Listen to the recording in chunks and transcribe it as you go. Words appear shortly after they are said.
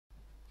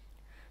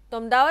તો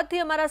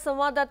અમદાવાદથી અમારા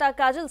સંવાદદાતા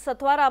કાજલ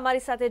સથવારા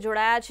અમારી સાથે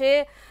જોડાયા છે।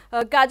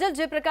 કાજલ,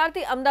 જે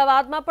પ્રકારથી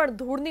અમદાવાદમાં પણ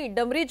ધૂળની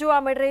ડમરી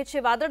જોવા મળી રહી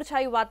છે,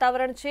 વાદળછાયું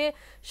વાતાવરણ છે,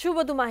 શું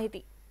વધુ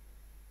માહિતી?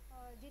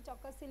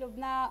 ચોક્કસથી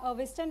લોબના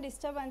વેસ્ટર્ન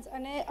ડિસ્ટર્બન્સ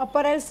અને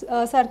અપર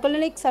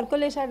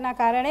સર્ક્યુલેશનના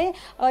કારણે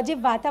જે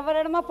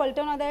વાતાવરણમાં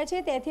પલટો નોંધાયો છે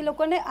તેથી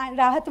લોકોને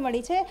રાહત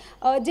મળી છે।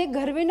 જે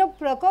ગરમીનો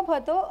પ્રકોપ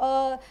હતો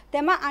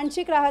તેમાં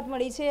આંશિક રાહત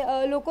મળી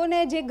છે। લોકોને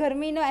જે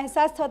ગરમીનો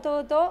અહેસાસ થતો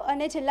હતો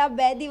અને છેલ્લા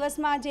 2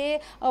 દિવસમાં જે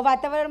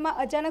વાતાવરણમાં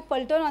અચાનક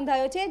પલટો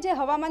નોંધાયો છે, જે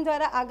હવામાન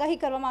દ્વારા આગાહી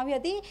કરવામાં આવી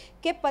હતી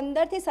કે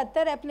 15 થી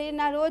 17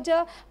 એપ્રિલના રોજ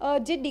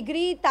જે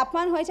ડિગ્રી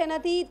તાપમાન હોય છે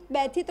એનાથી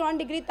 2 થી 3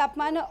 ડિગ્રી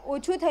તાપમાન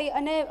ઓછું થઈ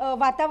અને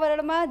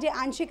વાતાવરણમાં જે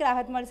આંશિક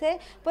રાહત મળશે,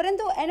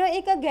 પરંતુ એનો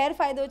એક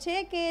ગેરફાયદો છે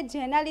કે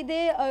જેના લીધે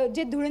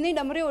જે ધૂળની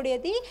ડમરી ઉડી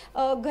હતી,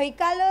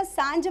 ગઈકાલ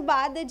સાંજ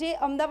બાદ જે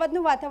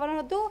અમદાવાદનું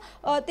વાતાવરણ હતું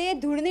તે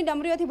ધૂળની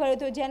ડમરીઓથી ભર્યું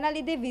હતું, જેના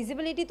લીધે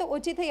વિઝિબિલિટી તો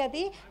ઓછી થઈ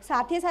હતી,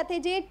 સાથે સાથે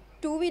જે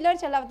 2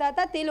 વ્હીલર ચલાવતા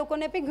હતા તે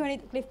લોકોને પણ ઘણી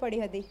તકલીફ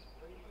પડી હતી।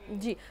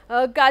 જી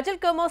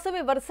કાજલ,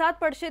 કમોસમે વરસાદ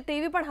પડશે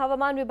તેવી પણ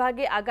હવામાન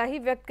વિભાગે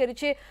આગાહી વ્યક્ત કરી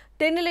છે,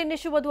 તેને લઈને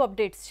શું વધુ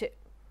અપડેટ્સ છે?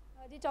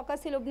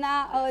 ચોક્કસથી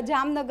લોબના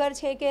જામનગર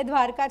છે કે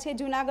દ્વારકા છે,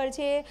 જૂનાગઢ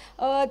છે,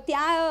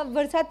 ત્યાં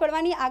વરસાદ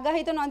પડવાની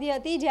આગાહી તો નોંધી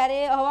હતી, જ્યારે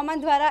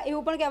હવામાન દ્વારા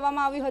એવું પણ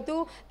કહેવામાં આવ્યું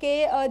હતું કે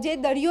જે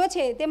દરિયો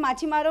છે તે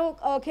માછીમારો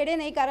ખેડે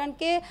નહીં, કારણ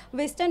કે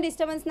વેસ્ટર્ન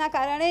ડિસ્ટર્બન્સના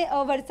કારણે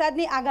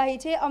વરસાદની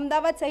આગાહી છે।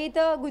 અમદાવાદ સહિત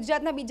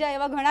ગુજરાતના બીજા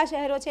એવા ઘણા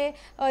શહેરો છે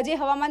જે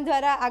હવામાન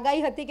દ્વારા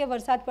આગાહી હતી કે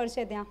વરસાદ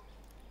પડશે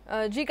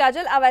ત્યાં। જી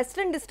કાજલ, આ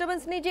વેસ્ટર્ન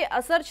ડિસ્ટર્બન્સની જે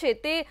અસર છે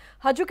તે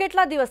હજુ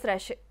કેટલા દિવસ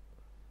રહેશે?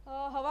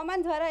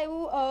 હવામાન દ્વારા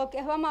એવું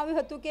કહેવામાં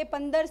આવ્યું હતું કે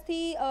 15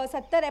 થી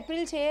 17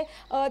 એપ્રિલ છે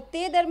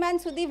તે દરમિયાન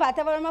સુધી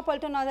વાતાવરણમાં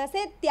પલટો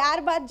નોંધાશે,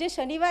 ત્યારબાદ જે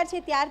શનિવાર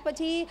છે ત્યાર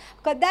પછી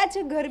કદાચ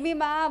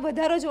ગરમીમાં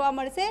વધારો જોવા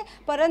મળશે,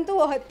 પરંતુ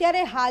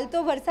અત્યારે હાલ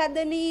તો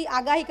વરસાદની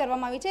આગાહી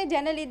કરવામાં આવી છે,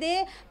 જેને લીધે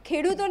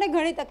ખેડૂતોને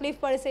ઘણી તકલીફ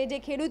પડશે। જે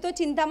ખેડૂતો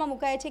ચિંતામાં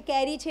મુકાયા છે,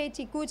 કેરી છે,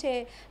 ચીકુ છે,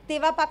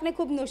 તેવા પાકને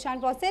ખૂબ નુકસાન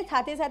પહોંચશે,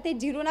 સાથે સાથે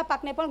જીરુના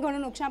પાકને પણ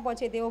ઘણું નુકસાન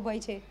પહોંચે તેવો ભય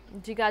છે।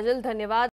 જી કાજલ, ધન્યવાદ।